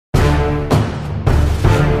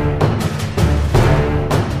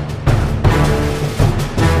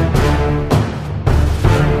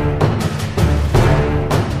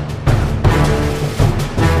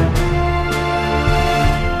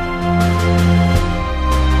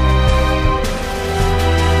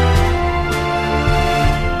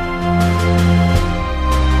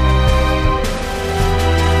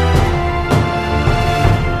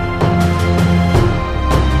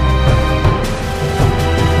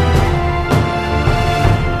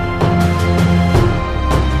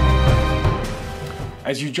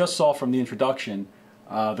As you just saw from the introduction,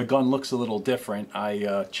 the gun looks a little different.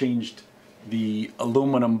 I changed the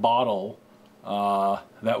aluminum bottle,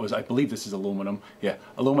 that was, I believe this is aluminum, yeah,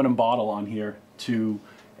 aluminum bottle on here to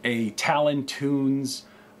a Talon Tunes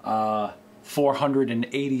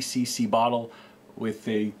 480cc bottle with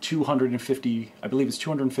a 250, I believe it's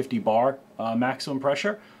 250 bar maximum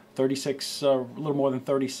pressure, 36, a little more than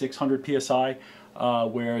 3,600 psi,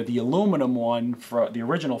 where the aluminum one, for the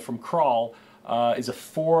original from Kral, is a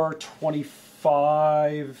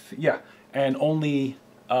 425, yeah, and only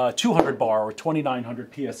 200 bar or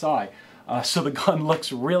 2,900 psi. So the gun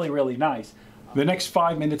looks really, really nice. The next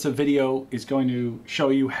 5 minutes of video is going to show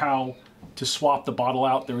you how to swap the bottle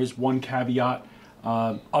out. There is one caveat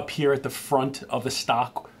up here at the front of the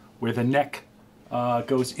stock where the neck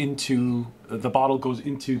goes into, the bottle goes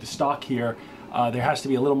into the stock here. There has to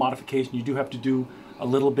be a little modification. You do have to do a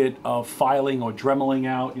little bit of filing or dremeling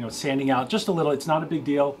out, you know, sanding out, just a little. It's not a big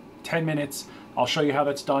deal. 10 minutes. I'll show you how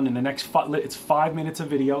that's done in the next, it's 5 minutes of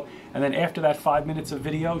video. And then after that 5 minutes of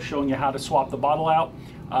video showing you how to swap the bottle out,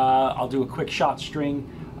 I'll do a quick shot string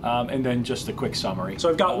and then just a quick summary. So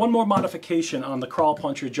I've got one more modification on the Kral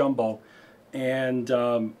Puncher Jumbo, and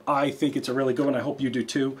I think it's a really good one. I hope you do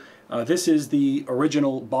too. This is the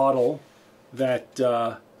original bottle that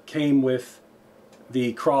came with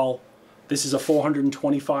the Kral. This is a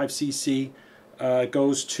 425cc.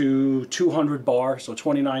 Goes to 200 bar, so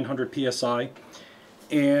 2,900 psi.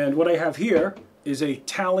 And what I have here is a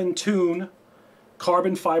Talon Tune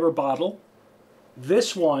carbon fiber bottle.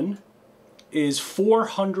 This one is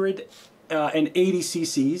 480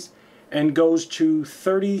 cc's and goes to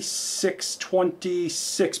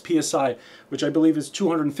 3626 psi, which I believe is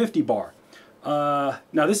 250 bar. Now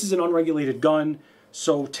this is an unregulated gun,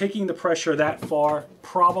 so taking the pressure that far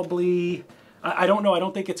probably, I don't know, I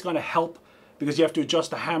don't think it's going to help, because you have to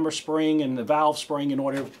adjust the hammer spring and the valve spring in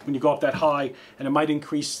order when you go up that high, and it might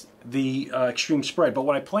increase the extreme spread. But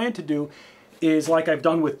what I plan to do is, like I've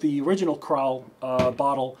done with the original Kral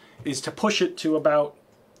bottle, is to push it to about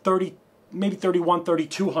 30, maybe 31,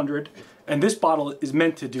 3,200. And this bottle is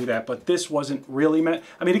meant to do that, but this wasn't really meant.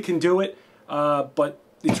 I mean, it can do it, but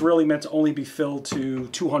it's really meant to only be filled to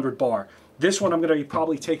 200 bar. This one I'm going to be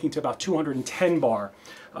probably taking to about 210 bar.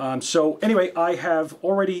 So anyway, I have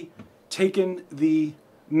already taken the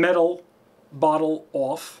metal bottle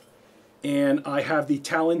off, and I have the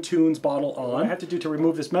Talon Tunes bottle on. What I had to do to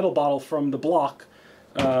remove this metal bottle from the block,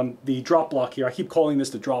 the drop block here, I keep calling this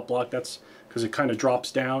the drop block, that's because it kind of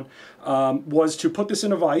drops down, was to put this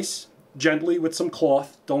in a vise gently with some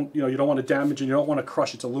cloth. You don't want to damage and you don't want to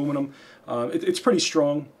crush. It's aluminum. It's pretty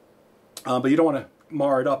strong, but you don't want to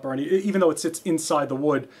mar it up or anything. Even though it sits inside the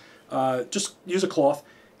wood, just use a cloth,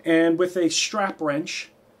 and with a strap wrench,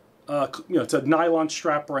 it's a nylon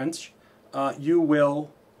strap wrench, you will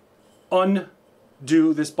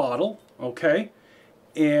undo this bottle, okay,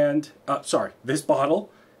 and, this bottle,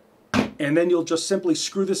 and then you'll just simply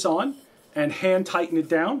screw this on and hand tighten it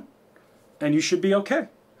down, and you should be okay.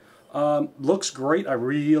 Looks great. I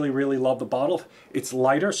really, really love the bottle. It's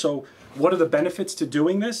lighter, so what are the benefits to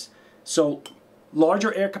doing this? So,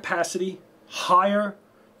 larger air capacity, higher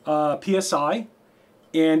PSI,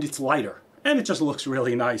 and it's lighter. And it just looks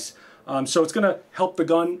really nice. So it's going to help the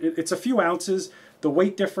gun. It's a few ounces. The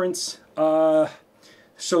weight difference, so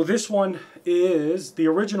this one is, the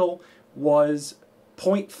original was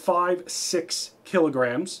 0.56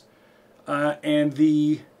 kilograms. And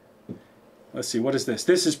the, let's see, what is this?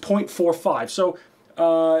 This is 0.45. So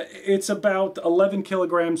it's about 11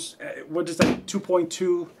 kilograms. What is that?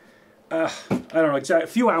 2.2. I don't know exactly. A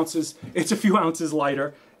few ounces. It's a few ounces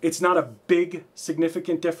lighter. It's not a big,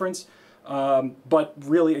 significant difference. But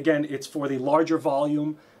really, again, it's for the larger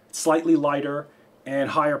volume, slightly lighter,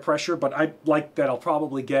 and higher pressure. But I like that I'll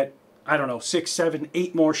probably get, I don't know, 6, 7,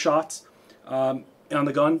 8 more shots on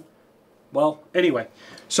the gun. Well, anyway,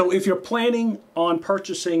 so if you're planning on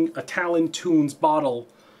purchasing a Talon Tunes bottle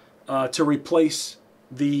to replace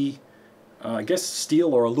the, I guess,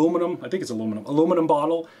 steel or aluminum, I think it's aluminum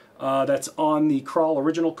bottle that's on the Kral,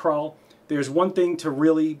 original Kral, there's one thing to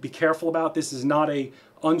really be careful about. This is not a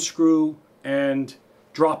unscrew and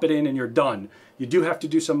drop it in and you're done. You do have to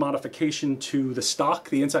do some modification to the stock,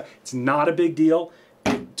 the inside. It's not a big deal.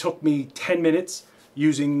 It took me 10 minutes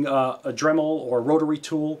using a Dremel or rotary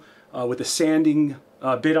tool with a sanding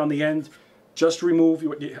bit on the end. Just remove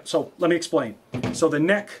your, so let me explain. So the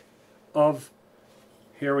neck of,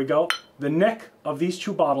 here we go, the neck of these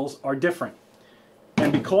two bottles are different.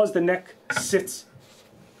 And because the neck sits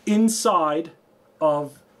inside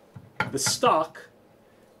of the stock,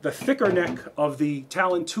 the thicker neck of the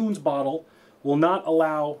Talon Tunes bottle will not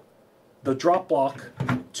allow the drop block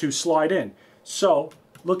to slide in. So,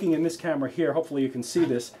 looking in this camera here, hopefully you can see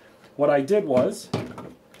this, what I did was,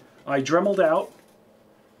 I dremeled out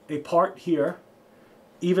a part here,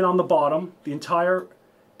 even on the bottom, the entire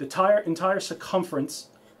circumference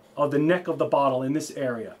of the neck of the bottle in this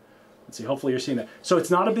area. Let's see, hopefully you're seeing that. So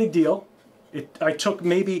it's not a big deal. I took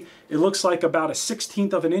maybe, it looks like about a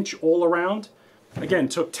 1/16 of an inch all around. Again,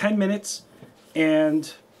 took 10 minutes,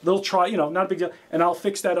 and they'll try, you know, not a big deal. And I'll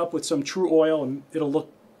fix that up with some True Oil, and it'll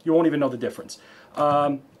look, you won't even know the difference.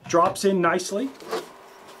 Drops in nicely.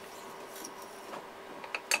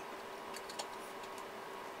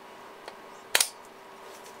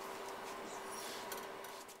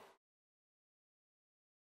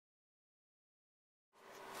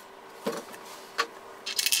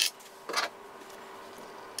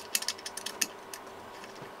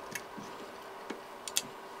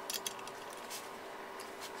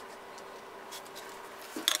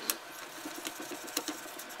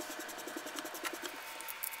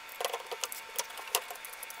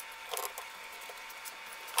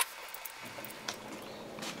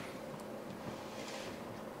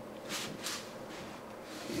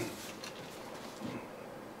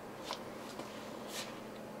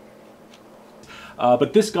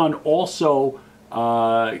 But this gun also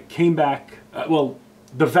came back, well,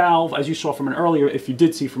 the valve, as you saw from an earlier, if you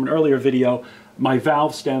did see from an earlier video, my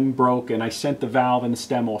valve stem broke, and I sent the valve and the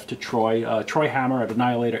stem off to Troy Hammer at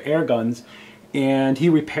Annihilator Airguns, and he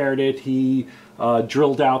repaired it. He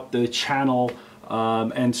drilled out the channel,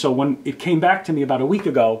 and so when it came back to me about a week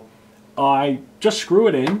ago, I just screw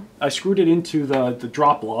it in. I screwed it into the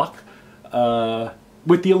drop lock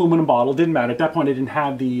with the aluminum bottle. Didn't matter. At that point, I didn't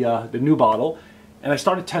have the new bottle. And I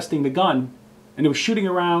started testing the gun, and it was shooting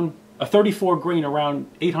around a 34 grain around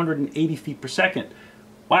 880 feet per second.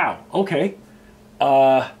 Wow, okay.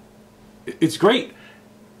 It's great.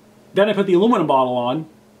 Then I put the aluminum bottle on,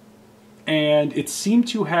 and it seemed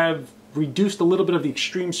to have reduced a little bit of the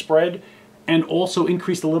extreme spread and also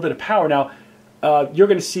increased a little bit of power. Now, you're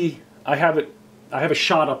going to see, I have a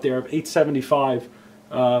shot up there of 875.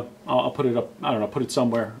 I'll put it up, I don't know, put it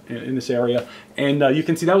somewhere in this area. And you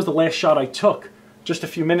can see that was the last shot I took just a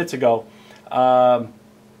few minutes ago. I'm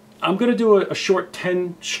going to do a short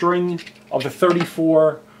 10 string of the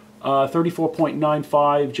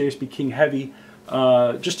 34.95 JSB King Heavy,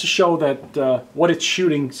 just to show that what it's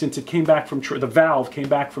shooting since it came back from Troy. The valve came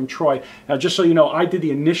back from Troy. Now, just so you know, I did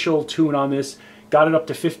the initial tune on this, got it up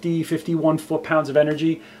to 51 foot-pounds of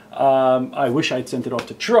energy. I wish I'd sent it off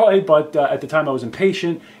to Troy, but at the time I was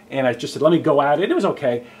impatient, and I just said, let me go at it. It was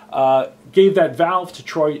okay. Gave that valve to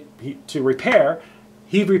Troy to repair.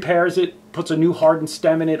 He repairs it, puts a new hardened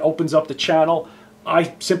stem in it, opens up the channel.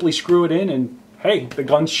 I simply screw it in, and hey, the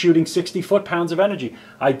gun's shooting 60 foot-pounds of energy.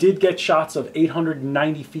 I did get shots of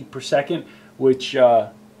 890 feet per second, which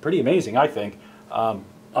pretty amazing, I think, out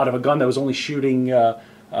of a gun that was only shooting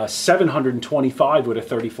 725 with a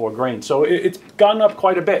 34 grain. So it's gone up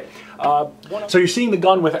quite a bit. So you're seeing the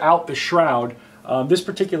gun without the shroud. This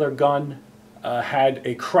particular gun had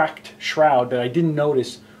a cracked shroud that I didn't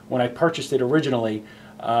notice when I purchased it originally.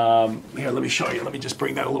 Here, let me show you. Let me just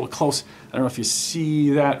bring that a little close. I don't know if you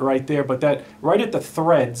see that right there, but that right at the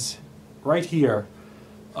threads, right here,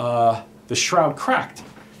 the shroud cracked.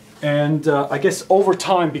 And I guess over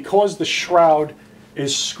time, because the shroud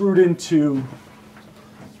is screwed into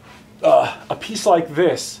a piece like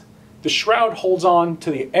this, the shroud holds on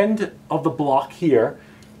to the end of the block here,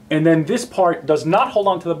 and then this part does not hold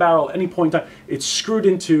on to the barrel at any point in time. It's screwed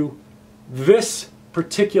into this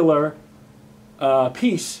particular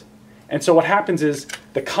piece, and so what happens is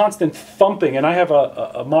the constant thumping, and I have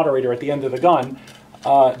a moderator at the end of the gun.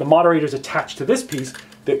 The moderator is attached to this piece.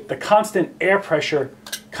 The constant air pressure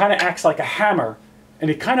kind of acts like a hammer, and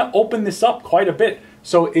it kind of opened this up quite a bit.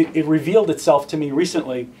 So it revealed itself to me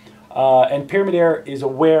recently. And Pyramid Air is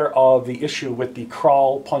aware of the issue with the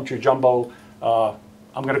Kral Puncher Jumbo,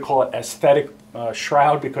 I'm going to call it aesthetic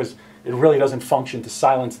shroud, because it really doesn't function to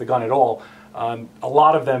silence the gun at all. A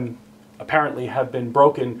lot of them apparently have been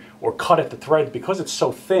broken or cut at the threads because it's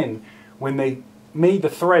so thin. When they made the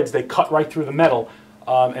threads, they cut right through the metal,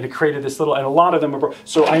 and it created this little, and a lot of them are broken.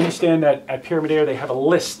 So I understand that at Pyramid Air they have a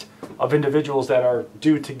list of individuals that are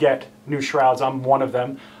due to get new shrouds. I'm one of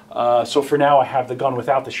them. So for now I have the gun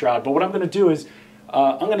without the shroud. But what I'm going to do is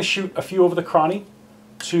I'm going to shoot a few over the chrony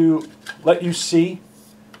to let you see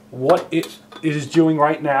what it is doing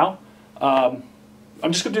right now.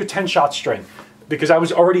 I'm just going to do a 10-shot string because I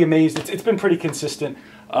was already amazed. It's been pretty consistent.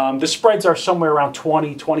 The spreads are somewhere around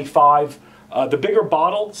 20, 25. The bigger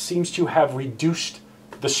bottle seems to have reduced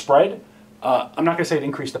the spread. I'm not going to say it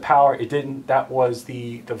increased the power. It didn't. That was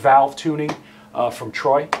the valve tuning from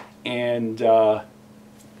Troy. And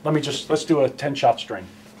let's do a 10-shot string.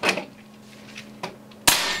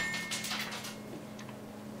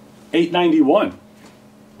 891.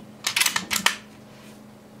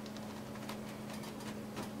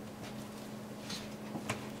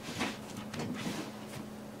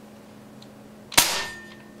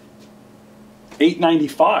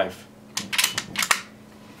 $8.95.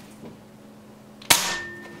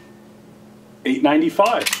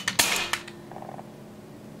 $8.95.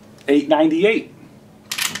 $8.98.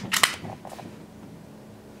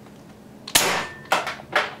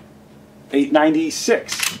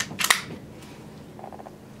 $8.96.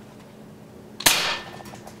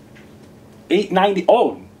 $8.90.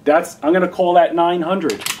 Oh, I'm going to call that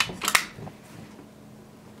 900.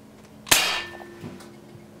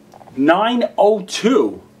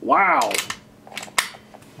 $902. Wow.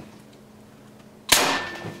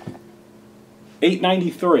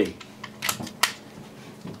 $8.93.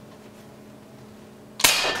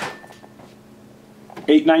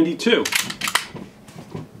 $8.92.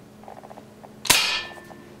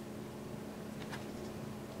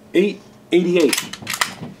 $8.88.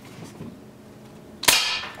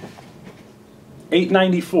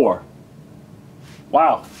 $8.94.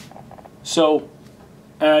 Wow. So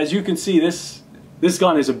as you can see, this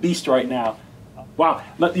gun is a beast right now. Wow.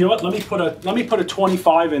 You know what? Let me put a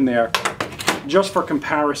 25 in there just for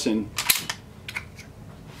comparison.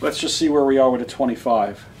 Let's just see where we are with a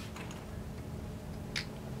 25.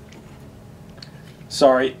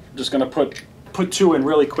 Sorry, just going to put 2 in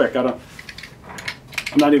really quick. I'm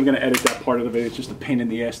not even going to edit that part of the video. It's just a pain in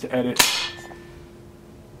the ass to edit.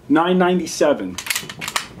 997.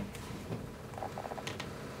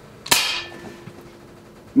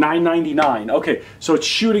 999. Okay, so it's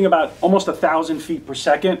shooting about almost 1,000 feet per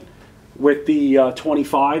second with the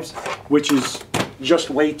 25s, which is just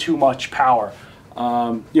way too much power.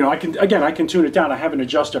 You know, I can tune it down. I have an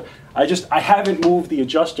adjuster. I haven't moved the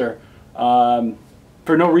adjuster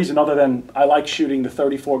for no reason other than I like shooting the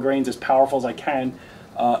 34 grains as powerful as I can,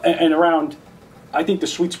 and around, I think the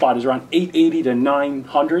sweet spot is around 880 to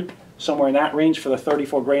 900, somewhere in that range for the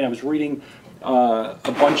 34 grain. I was reading a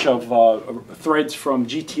bunch of threads from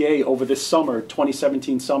GTA over this summer,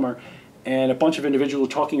 2017 summer, and a bunch of individuals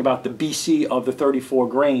were talking about the BC of the 34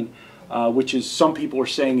 grain, which is, some people were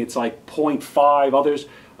saying it's like 0.5, others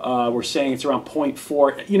were saying it's around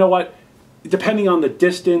 0.4. You know what? Depending on the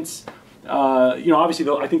distance, you know, obviously,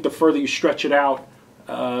 I think the further you stretch it out,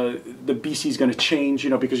 the BC is going to change,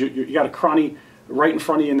 you know, because you got a cranny right in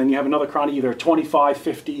front of you, and then you have another cranny either 25,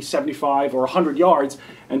 50, 75, or 100 yards,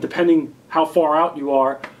 and depending how far out you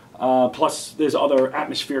are, plus there's other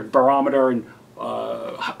atmospheric barometer and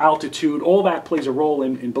altitude, all that plays a role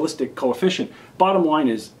in ballistic coefficient. Bottom line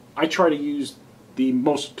is, I try to use the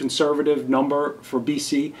most conservative number for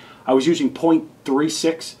BC. I was using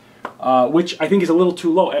 0.36, which I think is a little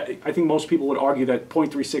too low. I think most people would argue that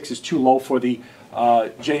 0.36 is too low for the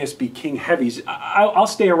JSB King Heavies. I'll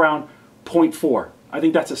stay around 0.4. I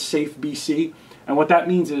think that's a safe BC, and what that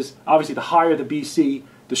means is, obviously, the higher the BC,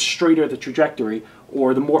 the straighter the trajectory,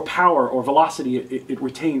 or the more power or velocity it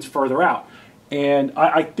retains further out. And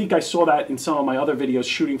I think I saw that in some of my other videos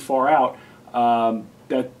shooting far out,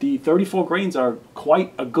 that the 34 grains are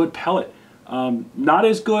quite a good pellet. Not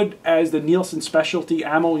as good as the Nielsen specialty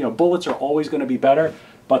ammo. You know, bullets are always going to be better,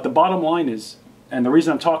 but the bottom line is, and the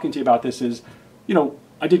reason I'm talking to you about this is, you know,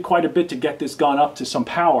 I did quite a bit to get this gun up to some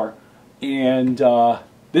power, and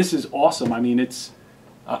this is awesome. I mean, it's,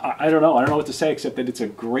 I don't know what to say except that it's a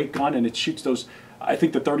great gun, and it shoots those. I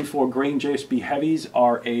think the 34 grain JSB Heavies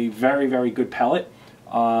are a very, very good pellet,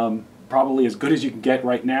 probably as good as you can get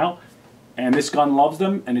right now. And this gun loves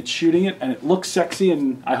them, and it's shooting it, and it looks sexy,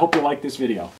 and I hope you like this video.